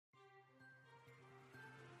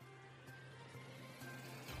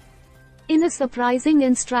In a surprising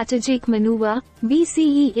and strategic maneuver,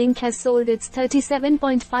 BCE Inc. has sold its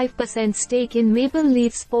 37.5% stake in Maple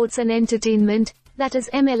Leaf Sports and Entertainment, that is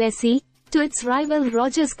MLSE, to its rival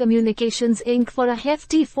Rogers Communications Inc. for a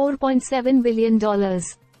hefty $4.7 billion.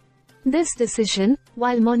 This decision,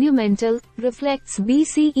 while monumental, reflects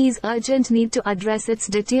BCE's urgent need to address its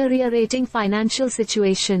deteriorating financial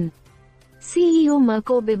situation. CEO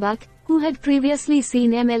Mirko Bibic, who had previously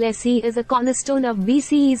seen MLSE as a cornerstone of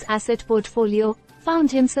BCE's asset portfolio,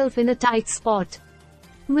 found himself in a tight spot.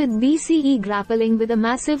 With BCE grappling with a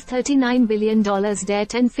massive $39 billion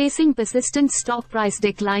debt and facing persistent stock price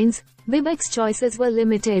declines, Bibic's choices were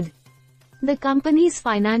limited. The company's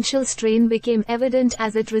financial strain became evident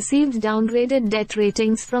as it received downgraded debt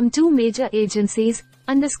ratings from two major agencies,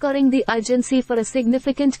 underscoring the urgency for a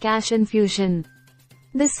significant cash infusion.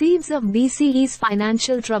 The seeds of BCE's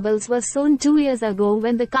financial troubles were sown 2 years ago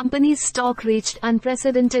when the company's stock reached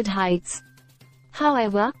unprecedented heights.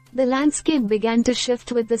 However, the landscape began to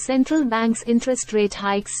shift with the central bank's interest rate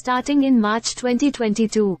hikes starting in March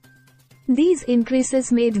 2022. These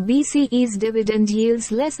increases made BCE's dividend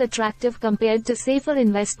yields less attractive compared to safer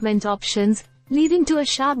investment options, leading to a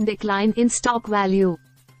sharp decline in stock value.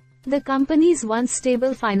 The company's once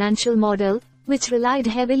stable financial model, which relied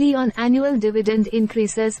heavily on annual dividend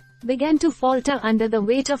increases, began to falter under the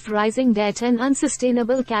weight of rising debt and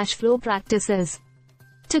unsustainable cash flow practices.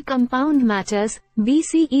 To compound matters,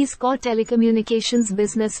 BCE's core telecommunications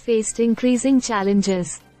business faced increasing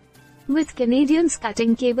challenges. With Canadians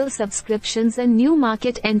cutting cable subscriptions and new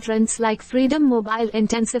market entrants like Freedom Mobile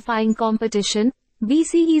intensifying competition,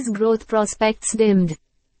 BCE's growth prospects dimmed.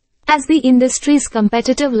 As the industry's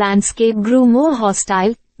competitive landscape grew more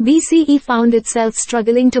hostile, BCE found itself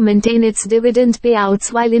struggling to maintain its dividend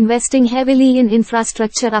payouts while investing heavily in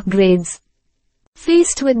infrastructure upgrades.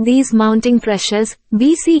 Faced with these mounting pressures,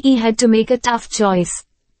 BCE had to make a tough choice.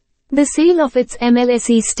 The sale of its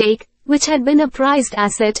MLSE stake, which had been a prized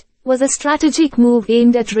asset, was a strategic move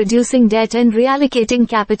aimed at reducing debt and reallocating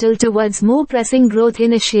capital towards more pressing growth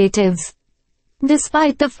initiatives.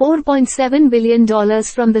 Despite the $4.7 billion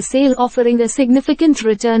from the sale offering a significant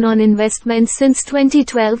return on investment since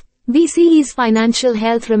 2012, BCE's financial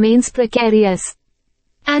health remains precarious.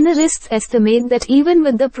 Analysts estimate that even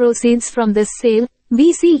with the proceeds from this sale,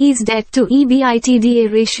 BCE's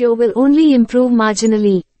debt-to-EBITDA ratio will only improve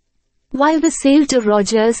marginally. While the sale to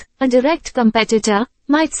Rogers, a direct competitor,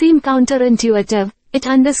 might seem counterintuitive, it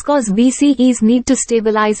underscores BCE's need to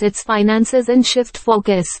stabilize its finances and shift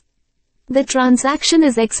focus. The transaction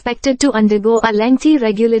is expected to undergo a lengthy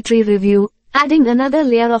regulatory review, adding another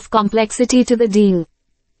layer of complexity to the deal.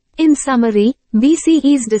 In summary,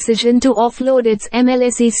 BCE's decision to offload its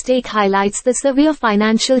MLSE stake highlights the severe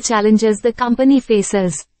financial challenges the company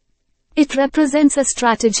faces. It represents a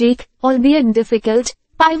strategic, albeit difficult,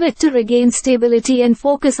 pivot to regain stability and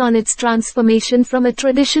focus on its transformation from a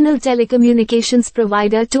traditional telecommunications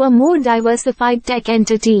provider to a more diversified tech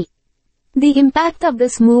entity. The impact of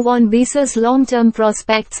this move on BCE's long-term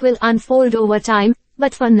prospects will unfold over time,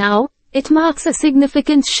 but for now, it marks a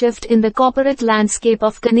significant shift in the corporate landscape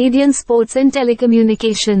of Canadian sports and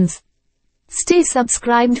telecommunications. Stay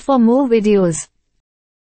subscribed for more videos.